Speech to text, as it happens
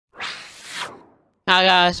Hi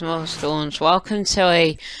guys, Storms. Welcome to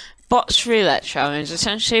a box roulette challenge.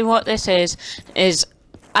 Essentially what this is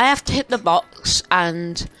I have to hit the box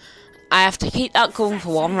and I have to keep that gun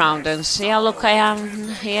for 1 round, and see how lucky I am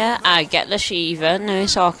here. I get the Shiva, no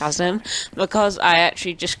sarcasm, because I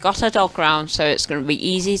actually just got a dog round, so it's going to be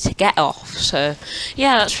easy to get off. So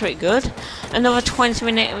yeah, that's pretty good. Another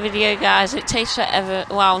 20-minute video, guys. It takes forever,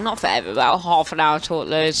 well, not forever, about half an hour to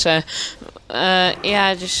upload, so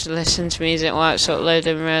yeah, just listen to music while it's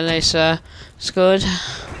uploading, really, so it's good.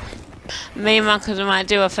 Me and my cousin might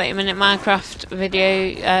do a 30-minute Minecraft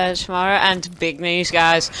video tomorrow, and big news,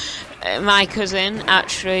 guys. My cousin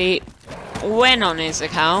actually went on his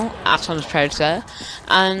account, Atom's Predator,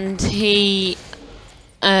 and he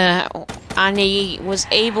was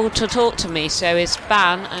able to talk to me, so his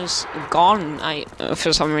ban has gone.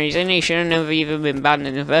 For some reason, he shouldn't have even been banned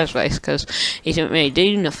in the first place, because he didn't really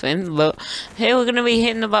do nothing. But here we're going to be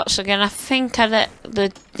hitting the box again. I think I let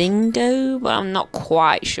the dingo, but I'm not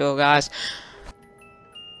quite sure, guys.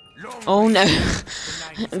 Oh no,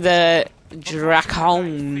 the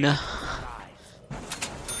Dracon.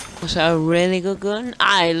 So a really good gun.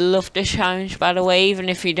 I love this challenge, by the way. Even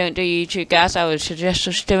if you don't do YouTube, guys, I would suggest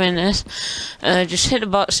us doing this. Just hit the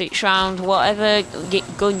box each round. Whatever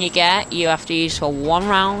gun you get, you have to use for 1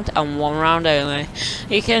 round and 1 round only.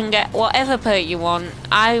 You can get whatever perk you want.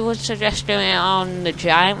 I would suggest doing it on the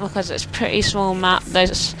Giant because it's a pretty small map.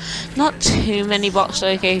 There's not too many box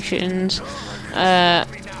locations.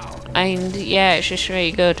 And yeah, it's just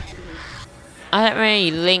really good. I don't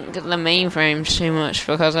really link the mainframes too much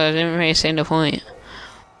because I didn't really see the point.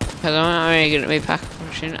 Because I'm not really going to be pack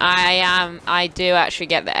punching. I do actually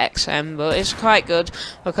get the XM, but it's quite good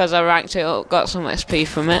because I ranked it up, got some XP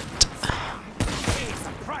from it.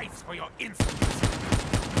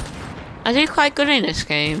 I do quite good in this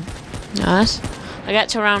game. Nice. I get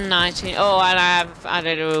to round 19. Oh, and I have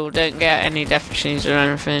added a rule: don't get any death machines or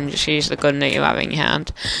anything, just use the gun that you have in your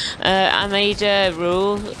hand. I made a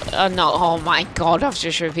rule, no, oh my god, I've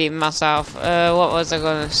just repeated myself. What was I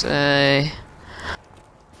gonna say?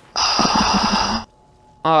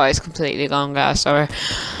 Oh, it's completely gone, guys, sorry.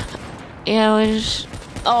 Yeah,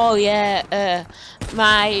 oh yeah,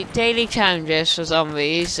 my daily challenges for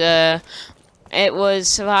zombies, it was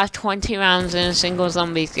survive 20 rounds in a single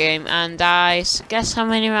zombies game, and I guess how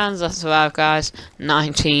many rounds I survived, guys?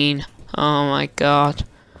 19. Oh my god.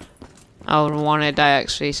 I would want to die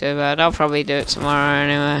XP so bad. I'll probably do it tomorrow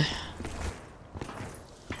anyway.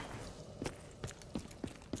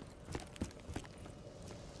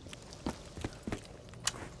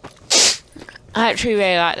 I actually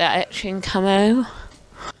really like that etching camo.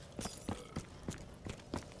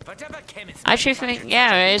 I actually think,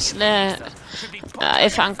 yeah, it's the,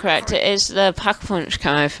 if I'm correct, it is the pack-a-punch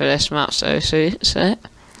camo for this map, so suits it.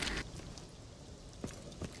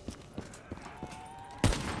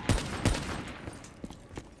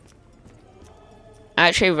 I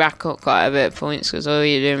actually rack up quite a bit of points, because all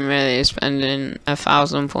you're doing really is spending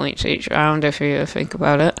 1,000 points each round, if you think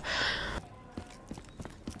about it.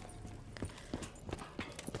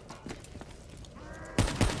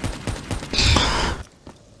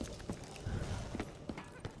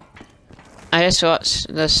 I just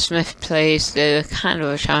watched the Smith plays do kind of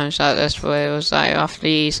a challenge like this, where it was like after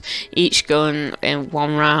each gun in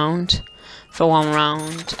 1 round, for 1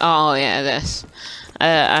 round. Oh yeah, this.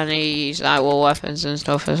 And he used like war weapons and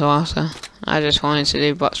stuff as well, so I just wanted to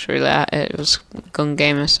do box roulette. It was gun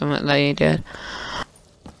game or something that he did.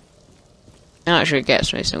 It actually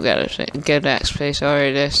gets me some good XP,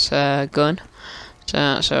 sorry, this gun. So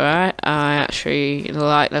that's alright. I actually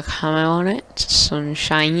like the camo on it.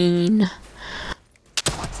 Sunshine.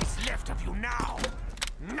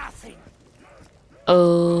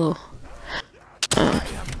 Oh.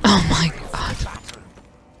 Oh my god.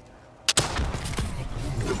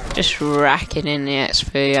 Just racking in the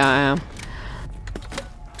XP, I am.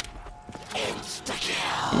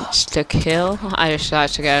 Insta kill. I just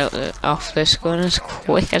like to get off this gun as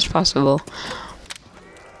quick as possible.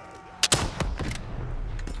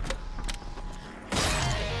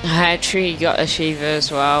 I actually got a Shiva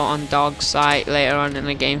as well on dog site later on in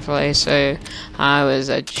the gameplay, so I was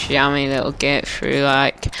a jammy little get through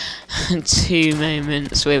like 2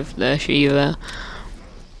 moments with the Shiva.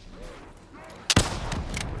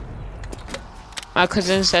 My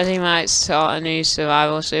cousin said he might start a new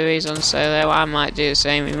survival series on solo. I might do the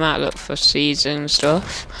same. We might look for seeds and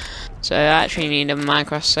stuff. So I actually need a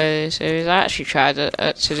Minecraft solo series. I actually tried to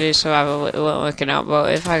do survival, but it wasn't working out,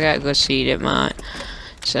 but if I get a good seed it might.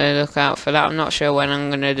 So look out for that. I'm not sure when I'm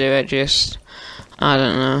going to do it, just, I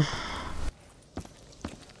don't know.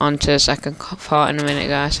 On to the second part in a minute,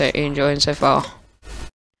 guys. Hope you're enjoying so far.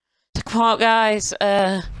 part, guys.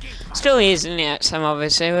 Still using the XM,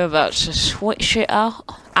 obviously. We're about to switch it out.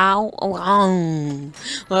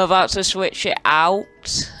 We're about to switch it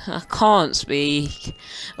out. I can't speak.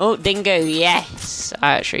 Oh, Dingo, yes.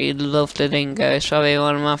 I actually love the Dingo. It's probably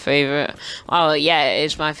one of my favourite. Well, yeah, it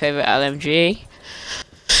is my favourite LMG.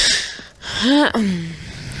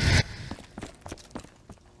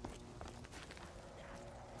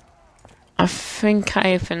 I think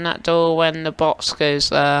I open that door when the box goes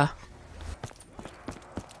there.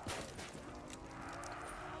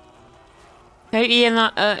 Hope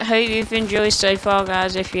you've enjoyed so far,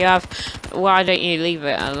 guys. If you have, why don't you leave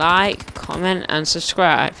it a like, comment, and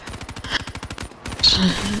subscribe?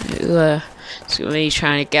 It's me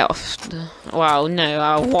trying to get off the... Well, no,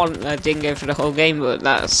 I want a Dingo for the whole game, but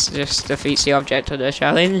that's just defeats the object of the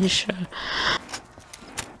challenge.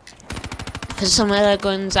 Because some of the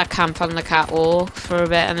guns I camp on the catwalk for a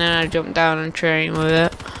bit and then I jump down and train with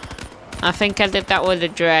it. I think I did that with a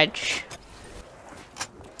dredge.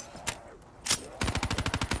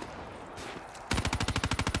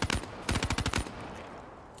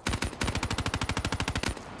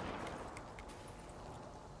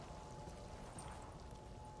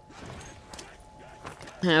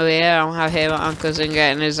 Oh yeah, I'm happy about my cousin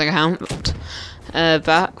getting his account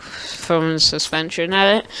back from suspension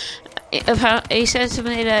at it. He said to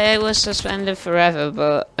me that it was suspended forever,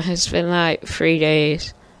 but it's been like 3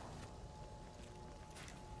 days.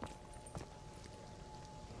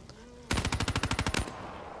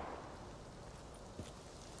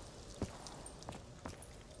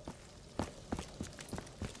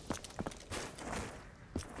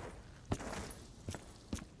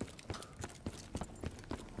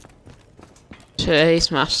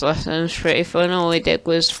 Today's maths lesson was pretty fun. All we did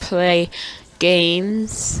was play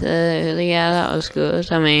games. Yeah, that was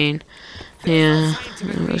good. I mean, yeah,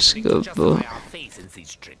 it was good, but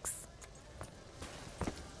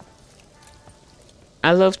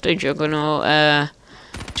I loved the Juggernaut,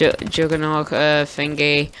 Juggernaut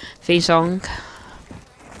thingy theme song.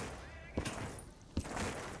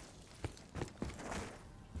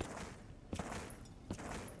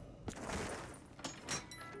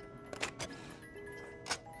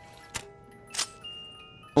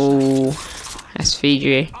 Oh,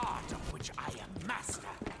 SVG.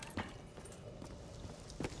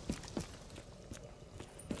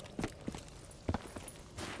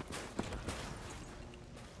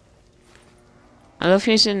 I love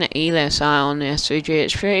using the ELO sight on the SVG.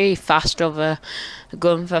 It's pretty fast of a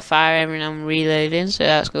gun for firing when I'm reloading, so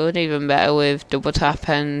that's good. Even better with double tap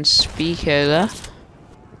and speaker there.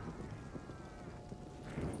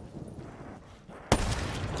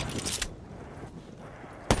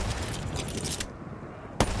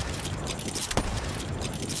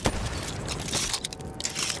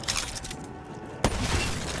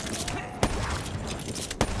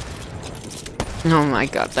 Oh my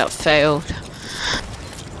god, that failed.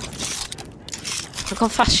 Look how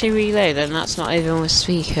fast she reloaded, and that's not even with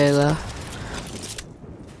speaker though.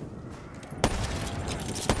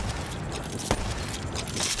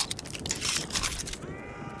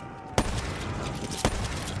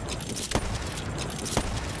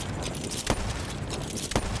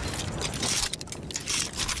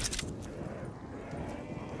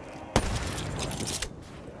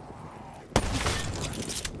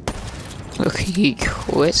 Look, he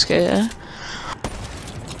quit skater.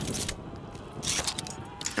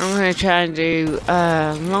 I'm going to try and do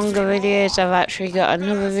longer videos. I've actually got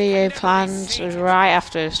another video planned right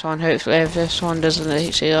after this one. Hopefully if this one doesn't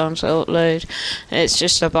take too long to upload. It's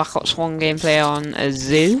just a Black Ops 1 gameplay on a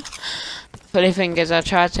zoo. Funny thing is I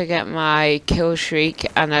tried to get my kill streak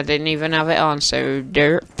and I didn't even have it on, so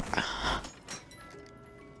derp.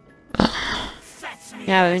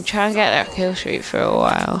 Yeah, I've been trying to get that kill streak for a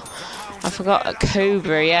while. I forgot a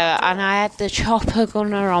Cobra, yeah, and I had the chopper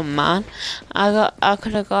gunner on, man. I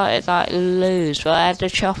could have got it like loose, but I had the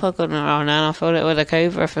chopper gunner on, and I thought it was a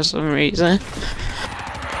Cobra for some reason.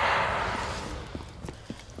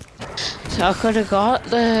 So I could have got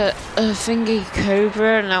the thingy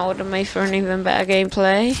Cobra, and that would have made for an even better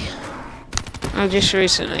gameplay. I just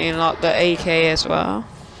recently unlocked the AK as well.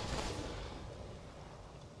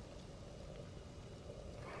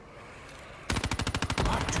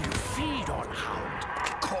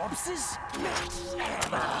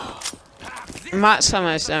 Max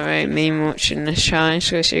almost don't really mean much in this challenge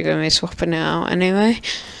because you're going to be swapping it out anyway.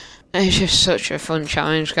 It's just such a fun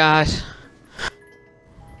challenge, guys.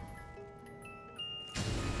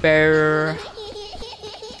 Bear.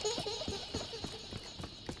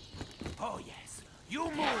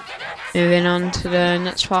 Moving on to the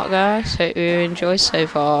next part, guys. Hope you enjoy so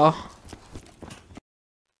far.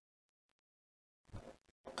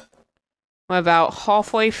 We're about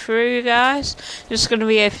halfway through, guys. Just going to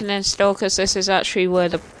be opening still because this is actually where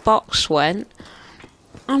the box went.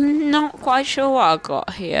 I'm not quite sure what I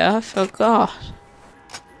got here. I forgot.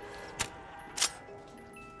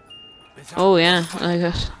 Oh yeah, I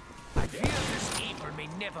guess.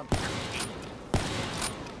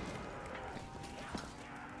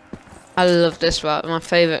 I love this spot. My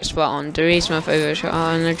favourite spot on Dere's my favourite spot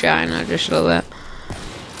on the giant. I just love it.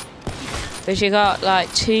 Because you got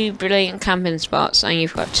like 2 brilliant camping spots and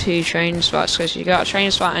you've got 2 train spots. Because you got a train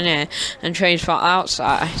spot in here and train spot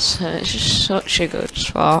outside. So it's just such a good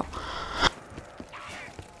spot.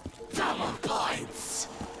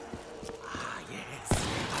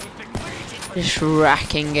 Just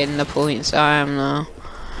racking in the points I am now.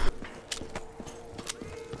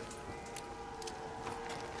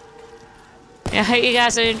 I hope you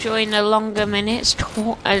guys are enjoying the longer videos,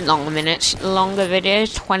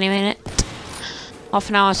 20 minutes. Half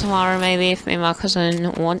an hour tomorrow maybe if me and my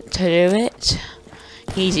cousin want to do it.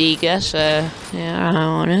 He's eager, so yeah, I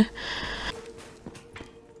wanna.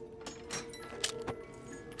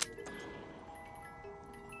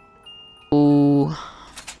 Ooh,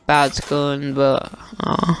 bad gun, but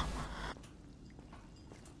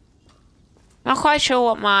not quite sure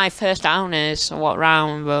what my first down is, or what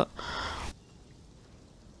round, but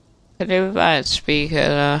I do a bad speaker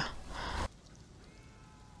there.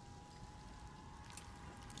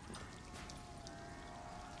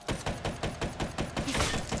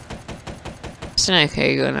 It's an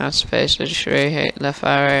okay gun, I suppose. I just really hate the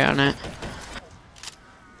fire rate on it.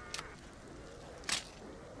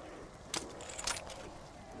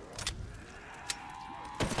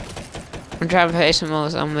 I'm trying to play some more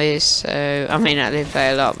zombies, so I mean I did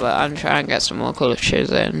play a lot, but I'm trying to get some more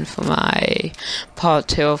clutches in for my part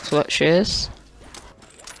 2 of clutches,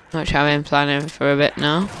 which I've been planning for a bit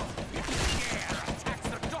now.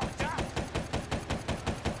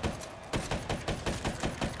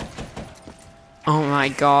 Oh my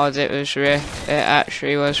god, it was Rick. It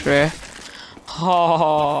actually was Rick.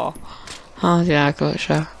 Oh, how did I clutch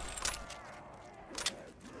that?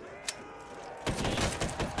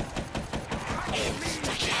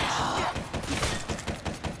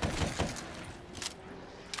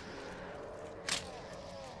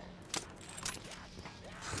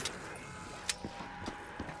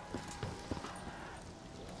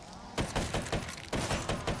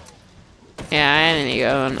 Yeah, I only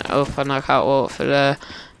go up on the catwalk for the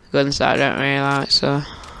guns that I don't really like, so.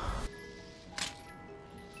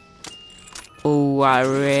 Oh, I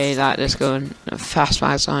really like this gun. The fast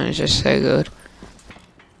mag on is just so good.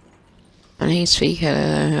 I need speaker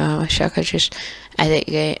though. I wish I could just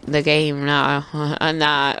edit the game now. And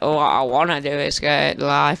that, what I want to do is get it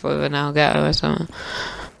live with an Elgato or something.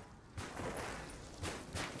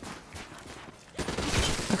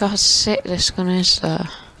 Look how sick this gun is though.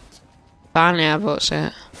 Finally I bought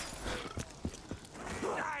it.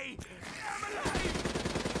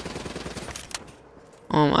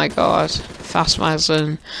 Oh my god. Fast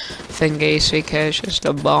magazine thingy speaker is just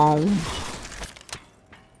a bomb.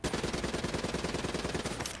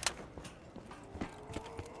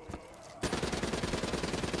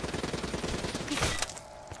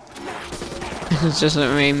 This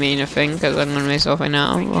doesn't really mean a thing because I'm gonna miss off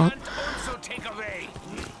now, but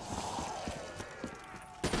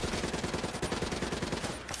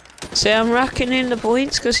so I'm racking in the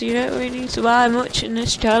points because you don't really need to buy much in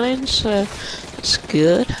this challenge, so that's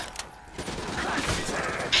good.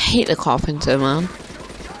 I hate the carpenter, man.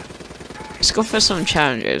 It's good for some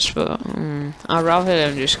challenges, but I'd rather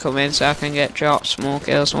them just come in so I can get drops, more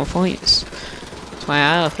kills, more points. That's why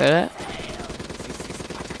I look at it.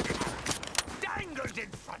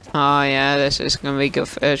 Oh yeah, this is gonna be good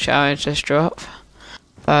for a challenge, this drop.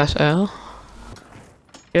 So.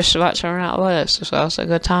 Just about to run out of words as well, so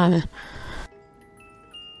good timing.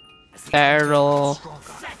 Barrel.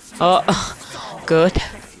 Oh, good.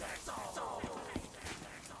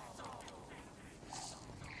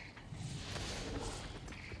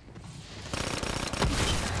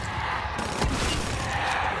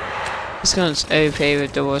 This gun's OP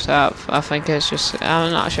with double tap. I think it's just,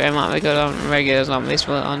 I'm not sure it might be good on regular zombies,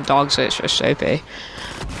 but on dogs it's just OP.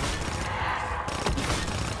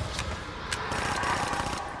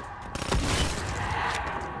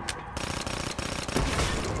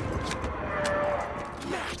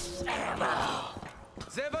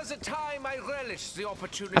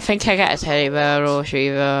 I think I get a teddy bear or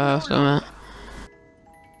Shiva or something.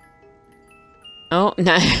 Oh,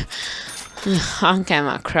 no. I'm getting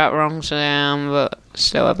my crap wrong today, but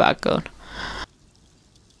still a bad gun.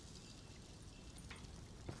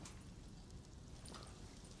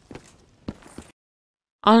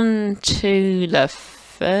 On to the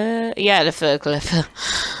third, yeah, the third cliff.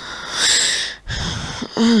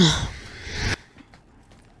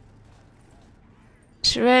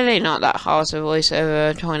 It's really not that hard to voice over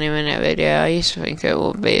a 20-minute video. I used to think it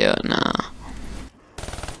would be, but nah.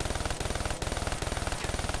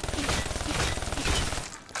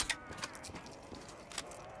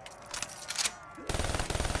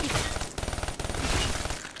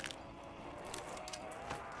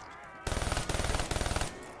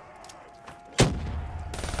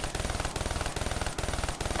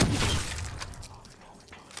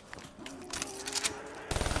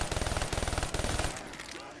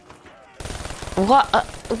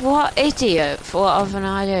 What idiot thought of an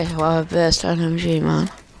idea to have a burst energy, man?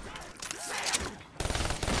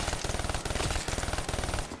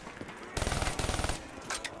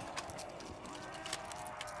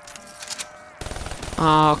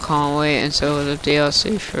 Oh, I can't wait until the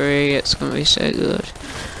DLC 3, it's gonna be so good.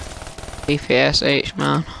 BPSH,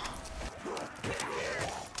 man.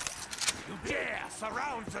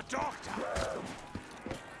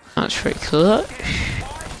 That's pretty clutch.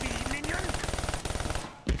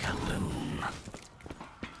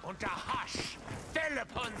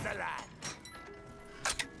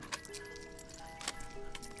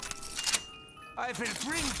 I will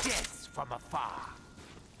bring death from afar.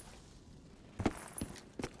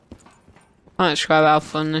 I'll describe how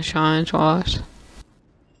fun the challenge was.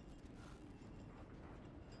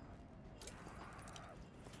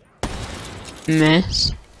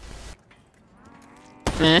 Miss.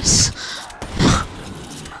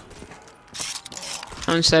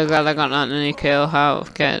 I'm so glad I got that mini kill. How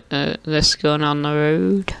to get this gun on the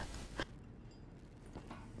road.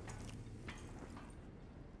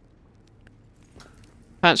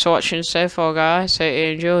 Thanks for watching so far, guys. Hope you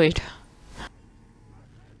enjoyed.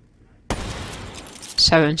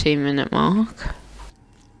 17-minute mark.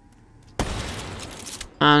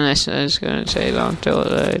 And this is going to take long to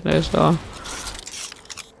load as well.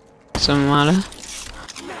 Doesn't matter.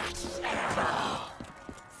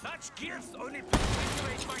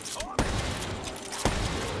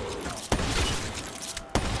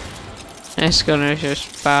 This gun is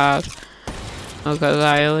just bad.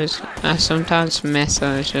 Because I sometimes miss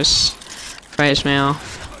and it just throws me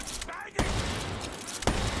off.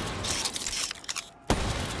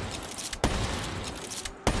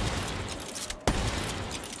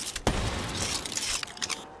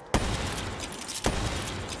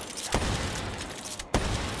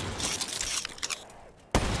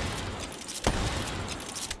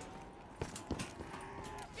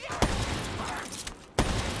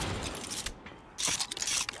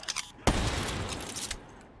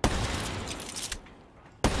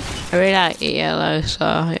 I really like the yellow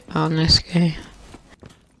side on this game.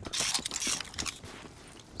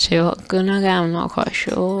 See what gun I get, I'm not quite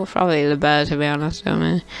sure. Probably the bear, to be honest with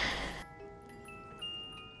me.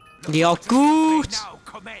 You're good!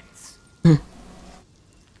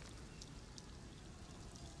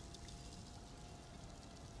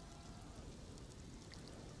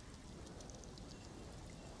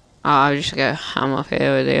 I'll just go ham up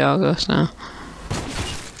here with the August now.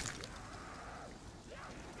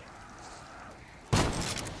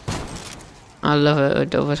 I love it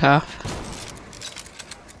with double tap.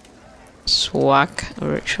 Swag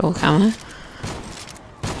ritual camo.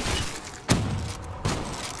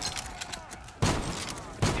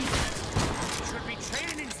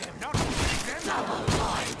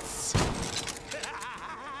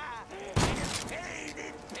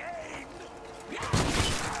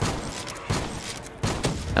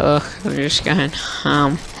 Ugh, I'm just going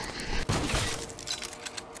ham.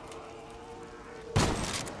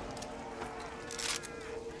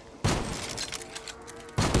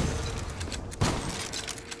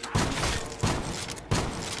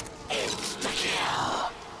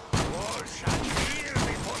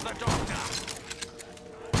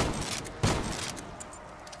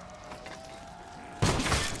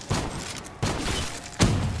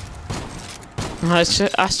 I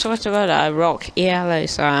swear to God, I rock yellow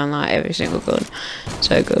sound like every single gun.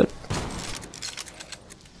 So good.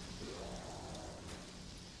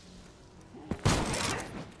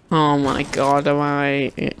 Oh my God, am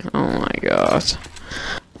I? Oh my God.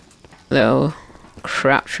 Little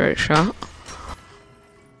crap trick shot.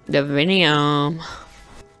 The Vinny arm.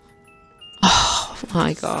 Oh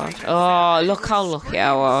my God. Oh, look how lucky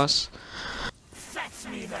I was.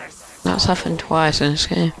 That's happened twice in this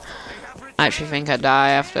game. I actually think I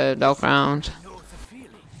die after the dog round.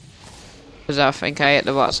 Because I think I hit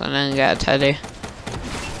the box and then get a teddy.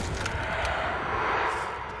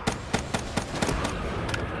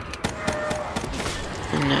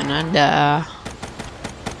 And then I die.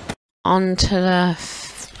 on to the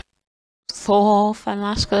fourth and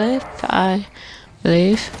last clip, I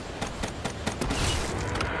believe.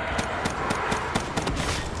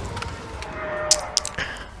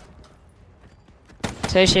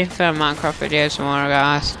 Stay tuned for a Minecraft video tomorrow,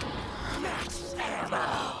 guys.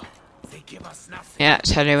 Yeah,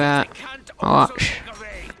 tell you what. Watch.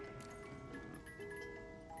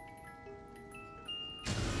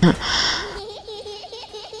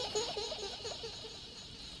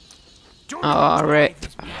 Oh, rip.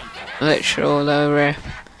 Literal though, rip.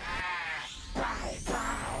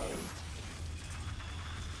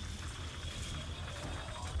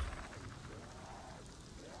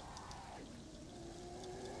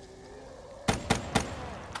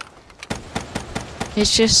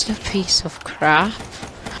 It's just a piece of crap.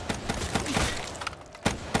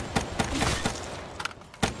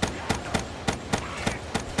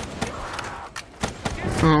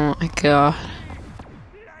 Oh my god.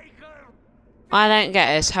 I don't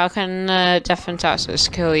get this. How can death and taxes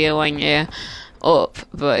kill you when you're up,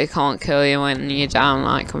 but it can't kill you when you're down,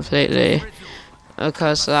 like, completely?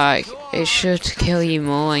 Because, like, it should kill you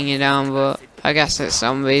more when you're down, but I guess it's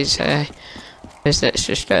zombies, so visits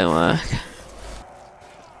just don't work.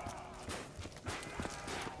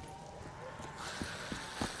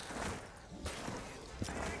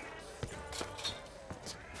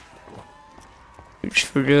 It's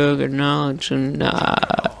for juggernauts and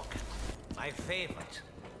My favorite.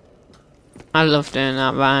 I love doing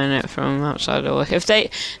that, buying it from outside the wall.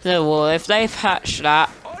 If they patch that,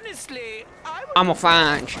 Honestly, I'm a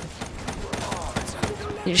fan.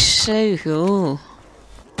 It's so cool.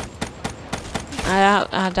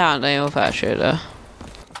 I doubt they will patch it though.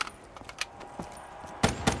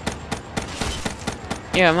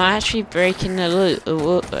 Yeah, am I actually breaking the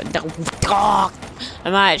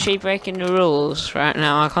am I actually breaking the rules right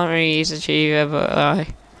now? I can't really use Achiever, but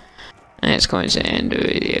it's going to end the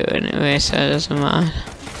video anyway, so it doesn't matter.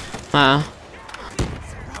 Wow.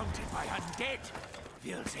 surrounded by undead.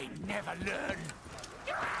 Will they never learn?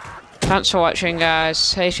 Thanks for watching, guys.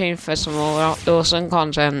 Stay tuned for some more awesome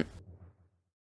content.